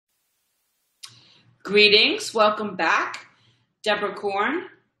Greetings, welcome back. Deborah Korn,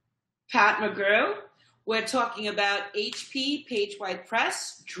 Pat McGrew. We're talking about HP, PageWide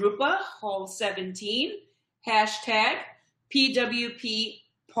Press, drupa, Hall 17, hashtag PWP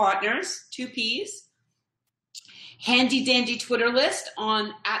Partners, 2 Ps. Handy dandy Twitter list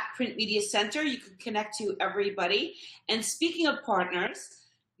on @Print Media Center. You can connect to everybody. And speaking of partners,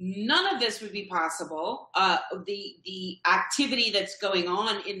 none of this would be possible. The activity that's going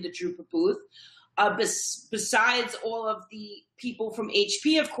on in the drupa booth, besides all of the people from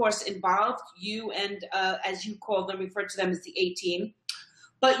HP, of course, involved, you and, as you call them, refer to them as the A team.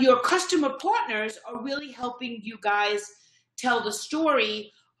 But your customer partners are really helping you guys tell the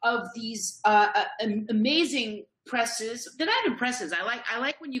story of these amazing presses. They're not even presses. I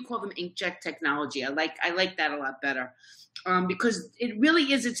like when you call them inkjet technology. I like that a lot better, because it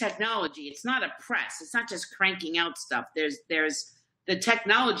really is a technology. It's not a press. It's not just cranking out stuff. There's the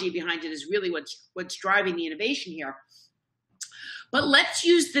technology behind it is really what's driving the innovation here. But let's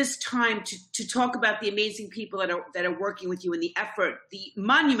use this time to talk about the amazing people that are working with you and the effort, the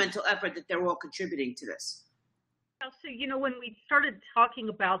monumental effort that they're all contributing to this. So, when we started talking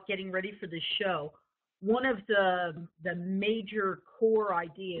about getting ready for this show, one of the major core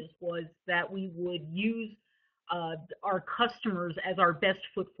ideas was that we would use our customers as our best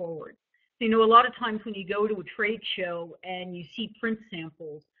foot forward. So, a lot of times when you go to a trade show and you see print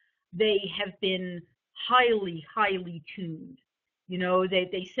samples, they have been highly, highly tuned.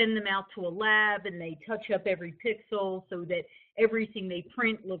 They send them out to a lab and they touch up every pixel so that everything they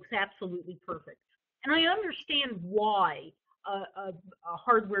print looks absolutely perfect. And I understand why a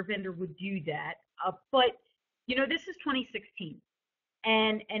hardware vendor would do that, but this is 2016,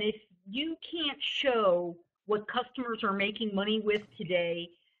 and if you can't show what customers are making money with today,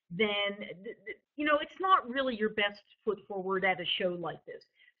 then it's not really your best foot forward at a show like this.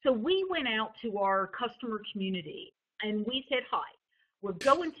 So we went out to our customer community and we said, hi, we're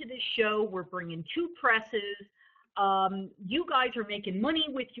going to this show, we're bringing 2 presses, you guys are making money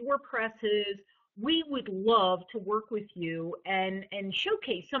with your presses. We would love to work with you and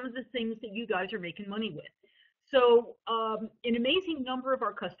showcase some of the things that you guys are making money with. So an amazing number of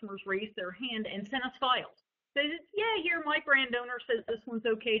our customers raised their hand and sent us files. They said, yeah, here, my brand owner says this one's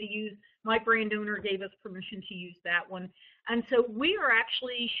okay to use. My brand owner gave us permission to use that one. And so we are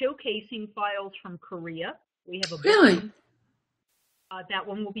actually showcasing files from Korea. We have a book. Really? That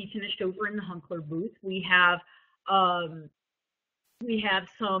one will be finished over in the Hunkler booth. We have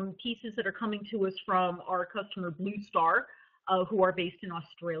some pieces that are coming to us from our customer Blue Star, who are based in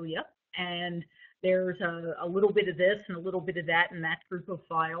Australia. And there's a little bit of this and a little bit of that in that group of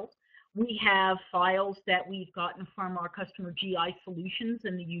files. We have files that we've gotten from our customer GI Solutions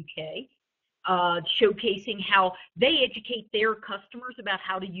in the UK, showcasing how they educate their customers about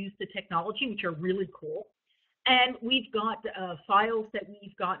how to use the technology, which are really cool. And we've got files that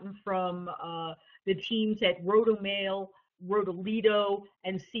we've gotten from the teams at Rotomail, Rotolito,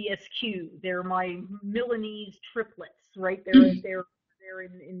 and CSQ. They're my Milanese triplets, right? They're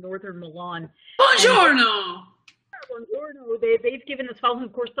in northern Milan. Buongiorno! Buongiorno. They've given us files, and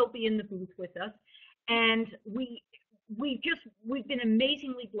of course they'll be in the booth with us. And we've been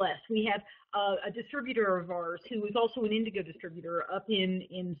amazingly blessed. We have a distributor of ours who is also an Indigo distributor up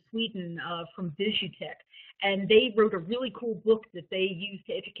in Sweden from Visutech. And they wrote a really cool book that they use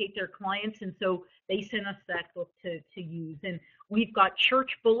to educate their clients, and so they sent us that book to use. And we've got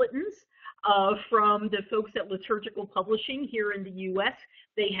church bulletins from the folks at Liturgical Publishing here in the U.S.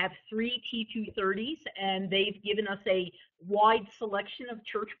 They have 3 T230s, and they've given us a wide selection of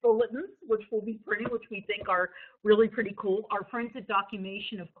church bulletins, which we'll be printing, which we think are really pretty cool. Our friends at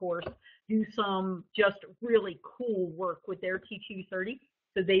Documation, of course, do some just really cool work with their T230.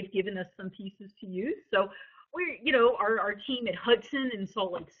 So they've given us some pieces to use. So we're, our team at Hudson in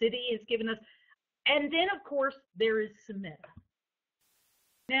Salt Lake City has given us, and then of course there is Symmeta.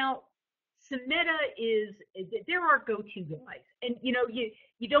 Now, Symmeta they're our go-to guys, and you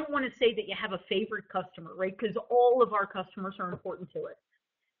don't want to say that you have a favorite customer, right? Because all of our customers are important to us.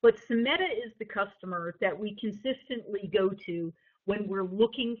 But Symmeta is the customer that we consistently go to when we're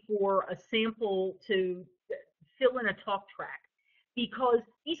looking for a sample to fill in a talk track. Because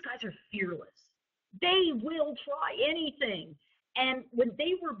these guys are fearless. They will try anything. And when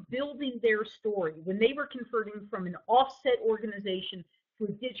they were building their story, when they were converting from an offset organization to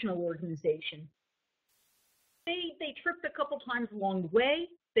a digital organization, they tripped a couple times along the way.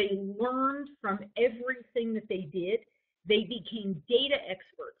 They learned from everything that they did. They became data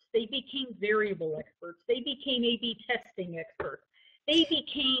experts. They became variable experts. They became A/B testing experts. They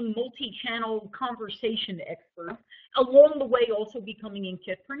became multi-channel conversation experts, along the way also becoming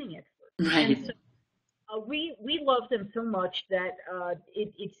inkjet printing experts. Right. And so We love them so much that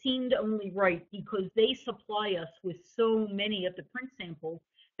it seemed only right because they supply us with so many of the print samples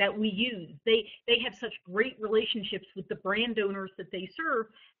that we use. They have such great relationships with the brand owners that they serve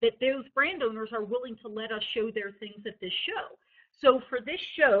that those brand owners are willing to let us show their things at this show. So for this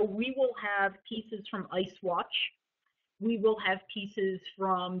show, we will have pieces from Ice Watch. We will have pieces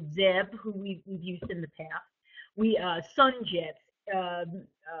from Zeb, who we've used in the past. We Sunjet,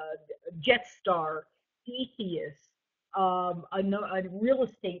 Jetstar, Theseus, a real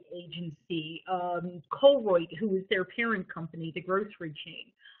estate agency, Colroyd, who is their parent company, the grocery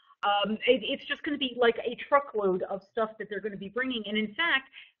chain. It's just going to be like a truckload of stuff that they're going to be bringing. And in fact,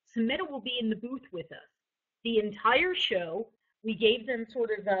 Sumeta will be in the booth with us. The entire show, we gave them sort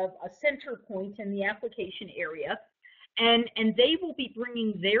of a center point in the application area, and they will be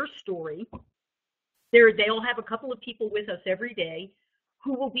bringing their story. They'll have a couple of people with us every day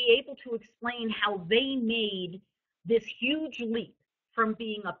who will be able to explain how they made this huge leap from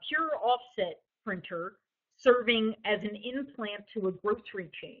being a pure offset printer serving as an implant to a grocery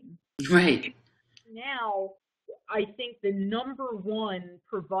chain. Right. Now, I think the #1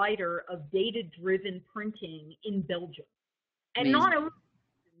 provider of data-driven printing in Belgium. And Amazing. not only,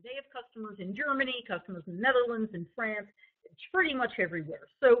 they have customers in Germany, customers in the Netherlands, in France, it's pretty much everywhere.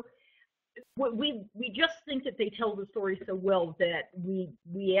 So we just think that they tell the story so well that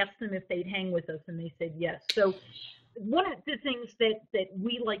we asked them if they'd hang with us, and they said yes. So one of the things that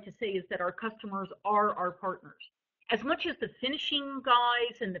we like to say is that our customers are our partners. As much as the finishing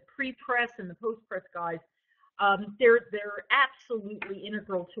guys and the pre-press and the post-press guys, they're absolutely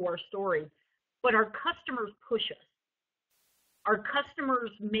integral to our story. But our customers push us. Our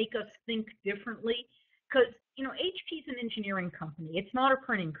customers make us think differently because, you know, HP is an engineering company. It's not a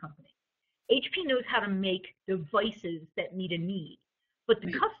printing company. HP knows how to make devices that meet a need, but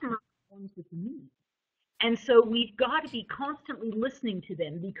the customer is the ones with the need. And so we've got to be constantly listening to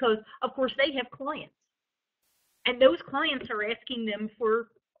them because, of course, they have clients. And those clients are asking them for,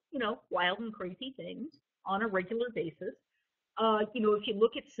 you know, wild and crazy things on a regular basis. You know, if you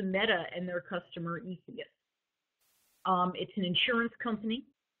look at Sumeta and their customer, Theseus, it's an insurance company.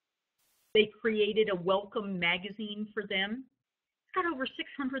 They created a welcome magazine for them. It's got over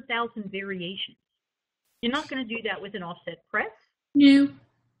 600,000 variations. You're not going to do that with an offset press. No.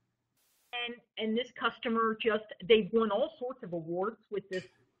 And this customer they've won all sorts of awards with this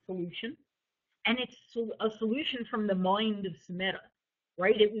solution. And it's a solution from the mind of Sumeta,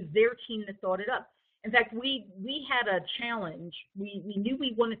 right? It was their team that thought it up. In fact, we had a challenge. We knew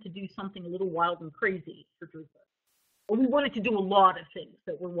we wanted to do something a little wild and crazy for drupa. Well, we wanted to do a lot of things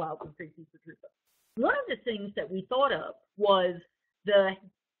that were wild and crazy for drupa. One of the things that we thought of was the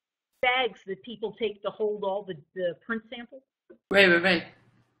bags that people take to hold all the print samples. Right.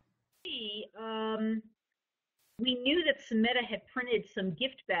 We knew that Sumeta had printed some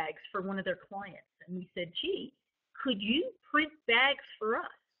gift bags for one of their clients. And we said, gee, could you print bags for us?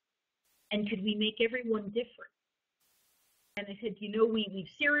 And could we make everyone different? And I said, you know, we've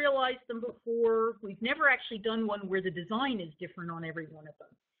serialized them before. We've never actually done one where the design is different on every one of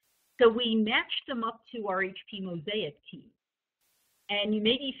them. So we matched them up to our HP Mosaic team. And you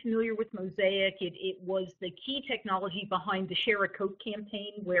may be familiar with Mosaic. It was the key technology behind the Share a Coke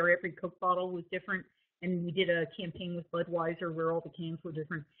campaign, where every Coke bottle was different. And we did a campaign with Budweiser where all the cans were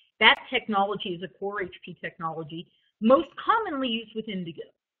different. That technology is a core HP technology, most commonly used with Indigo.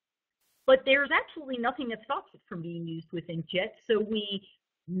 But there's absolutely nothing that stops it from being used with inkjet. So we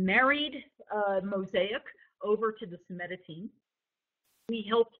married Mosaic over to the Sumeta team. We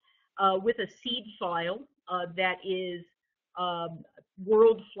helped with a seed file that is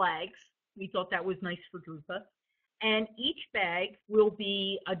world flags. We thought that was nice for drupa. And each bag will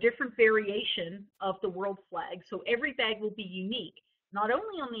be a different variation of the world flag. So every bag will be unique, not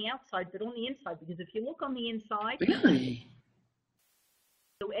only on the outside, but on the inside. Because if you look on the inside, Really?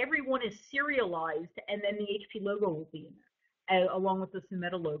 So everyone is serialized, and then the HP logo will be in there, along with the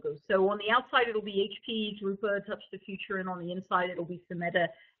Sumeta logo. So on the outside, it'll be HP, drupa, Touch the Future, and on the inside, it'll be Sumeta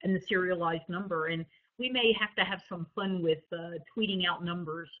and the serialized number. And we may have to have some fun with tweeting out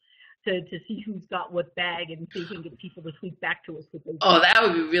numbers to see who's got what bag and see if we can get people to tweet back to us with those. Oh, that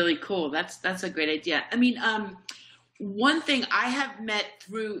would be really cool. That's a great idea. I mean, one thing I have met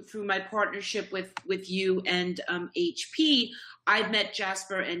through my partnership with you and HP, I've met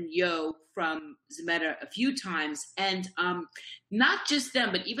Jasper and Yo from Sumeta a few times, and not just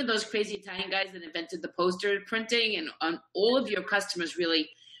them, but even those crazy Italian guys that invented the poster printing, and all of your customers really.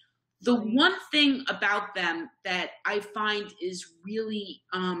 The one thing about them that I find is really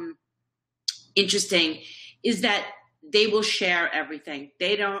interesting is that they will share everything.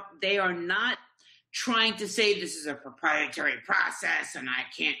 They are not trying to say this is a proprietary process and I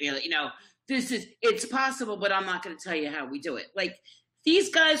can't really, it's possible, but I'm not going to tell you how we do it. Like, these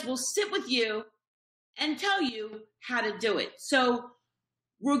guys will sit with you and tell you how to do it. So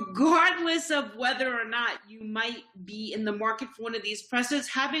regardless of whether or not you might be in the market for one of these presses,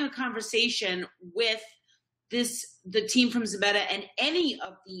 having a conversation with the team from Zemeta and any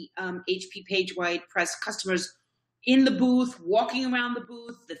of the HP PageWide press customers in the booth, walking around the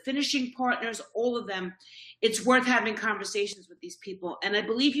booth, the finishing partners, all of them, it's worth having conversations with these people. And I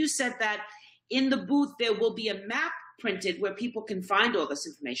believe you said that in the booth there will be a map printed where people can find all this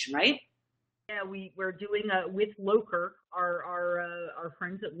information, right? Yeah, we're doing with Loker, our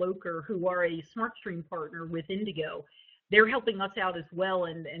friends at Loker, who are a SmartStream partner with Indigo. They're helping us out as well,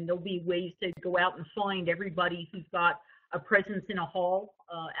 and there'll be ways to go out and find everybody who's got a presence in a hall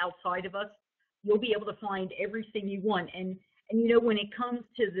outside of us. You'll be able to find everything you want. And when it comes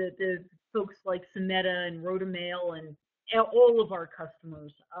to the folks like Zemeta and Rotomail and all of our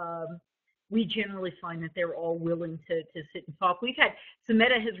customers, we generally find that they're all willing to sit and talk.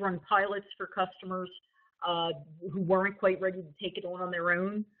 Zemeta has run pilots for customers who weren't quite ready to take it on their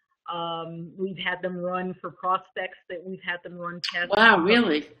own. We've had them run for prospects that we've had them run tests. Wow,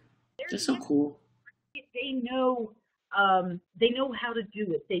 really? That's so cool. They know how to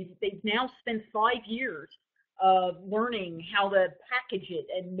do it. They've now spent 5 years learning how to package it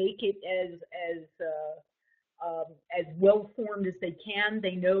and make it as well formed as they can.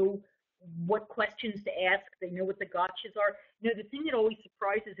 They know what questions to ask. They know what the gotchas are. The thing that always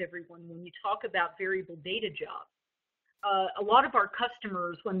surprises everyone when you talk about variable data jobs, a lot of our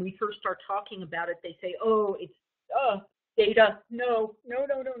customers, when we first start talking about it, they say, "Oh, it's data. No.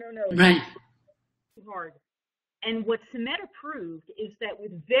 Right. It's too hard." And what Zemeta proved is that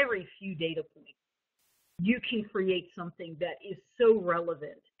with very few data points, you can create something that is so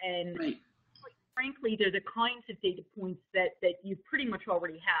relevant. And right. Frankly, they're the kinds of data points that you pretty much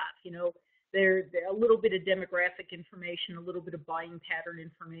already have. They're a little bit of demographic information, a little bit of buying pattern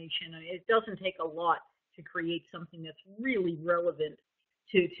information. It doesn't take a lot to create something that's really relevant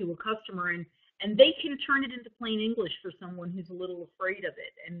to a customer. And they can turn it into plain English for someone who's a little afraid of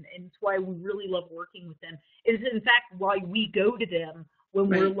it. And it's why we really love working with them. It is, in fact, why we go to them when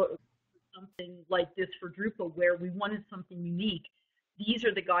we're looking for something like this for Drupa, where we wanted something unique. These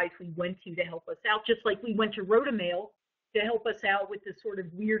are the guys we went to help us out, just like we went to Rotomail to help us out with the sort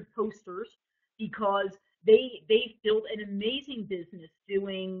of weird posters, because they've built an amazing business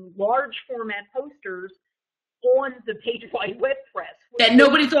doing large format posters on the PageWide web press. That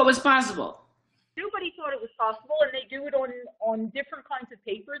nobody thought was possible. Nobody thought it was possible, and they do it on different kinds of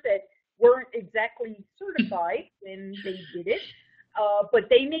paper that weren't exactly certified when they did it, but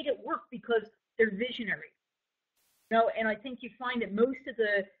they made it work because they're visionary. And I think you find that most of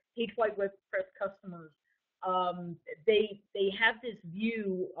the PageWide WordPress customers, they have this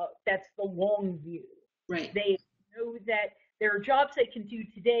view that's the long view. Right. They know that there are jobs they can do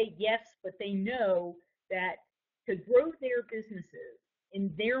today, yes, but they know that to grow their businesses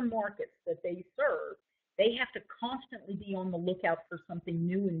in their markets that they serve, they have to constantly be on the lookout for something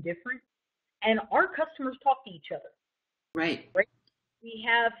new and different. And our customers talk to each other. Right. We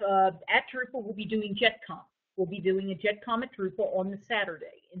have, at Drupa, we'll be doing JetCon. We'll be doing a JetCon at Drupa on the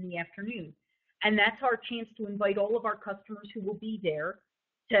Saturday in the afternoon. And that's our chance to invite all of our customers who will be there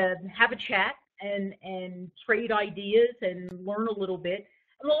to have a chat and trade ideas and learn a little bit.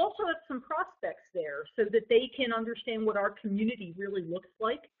 And we'll also have some prospects there so that they can understand what our community really looks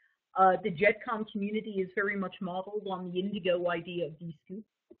like. The JetCon community is very much modeled on the Indigo idea of D-Scoop.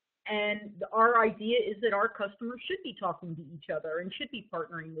 And our idea is that our customers should be talking to each other and should be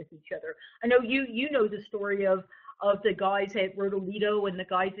partnering with each other. I know you know the story of the guys at Rotolito and the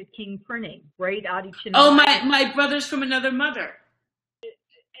guys at King Printing, right? Adi Chinai. Oh, my brothers from another mother.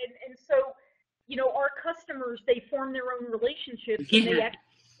 And so, our customers, they form their own relationships and they actually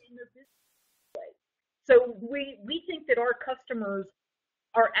in their business way. So we think that our customers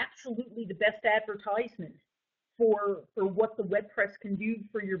are absolutely the best advertisement for what the WordPress can do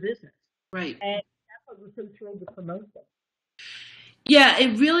for your business. Right. And that's why we're so thrilled to promote them. Yeah,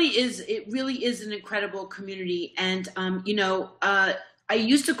 it really is. It really is an incredible community. And, I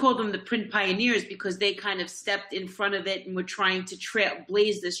used to call them the print pioneers because they kind of stepped in front of it and were trying to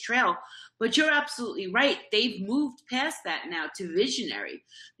blaze this trail. But you're absolutely right. They've moved past that now to visionary,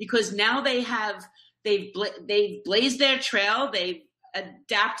 because now they've blazed their trail. They've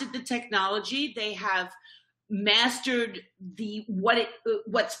adapted the technology. They have mastered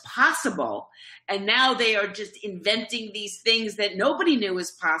what's possible, and now they are just inventing these things that nobody knew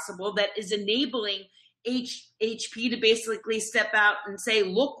was possible, that is enabling HP to basically step out and say,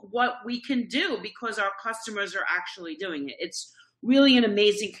 look what we can do, because our customers are actually doing it. It's really an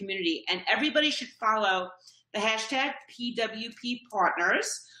amazing community, and everybody should follow the hashtag PWP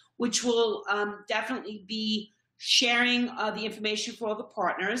Partners, which will definitely be sharing the information for all the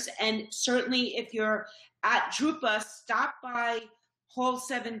partners. And certainly if you're at drupa, stop by Hall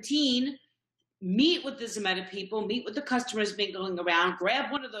 17, meet with the Zameta people, meet with the customers mingling around,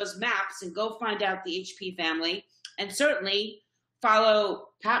 grab one of those maps and go find out the HP family. And certainly follow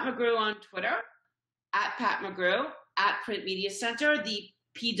Pat McGrew on Twitter, at Pat McGrew, at Print Media Center, the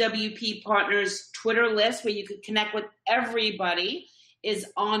PWP Partners Twitter list where you can connect with everybody is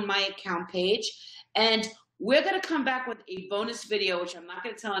on my account page. And we're going to come back with a bonus video, which I'm not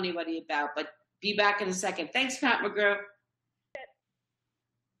going to tell anybody about, but be back in a second. Thanks, Pat McGrew.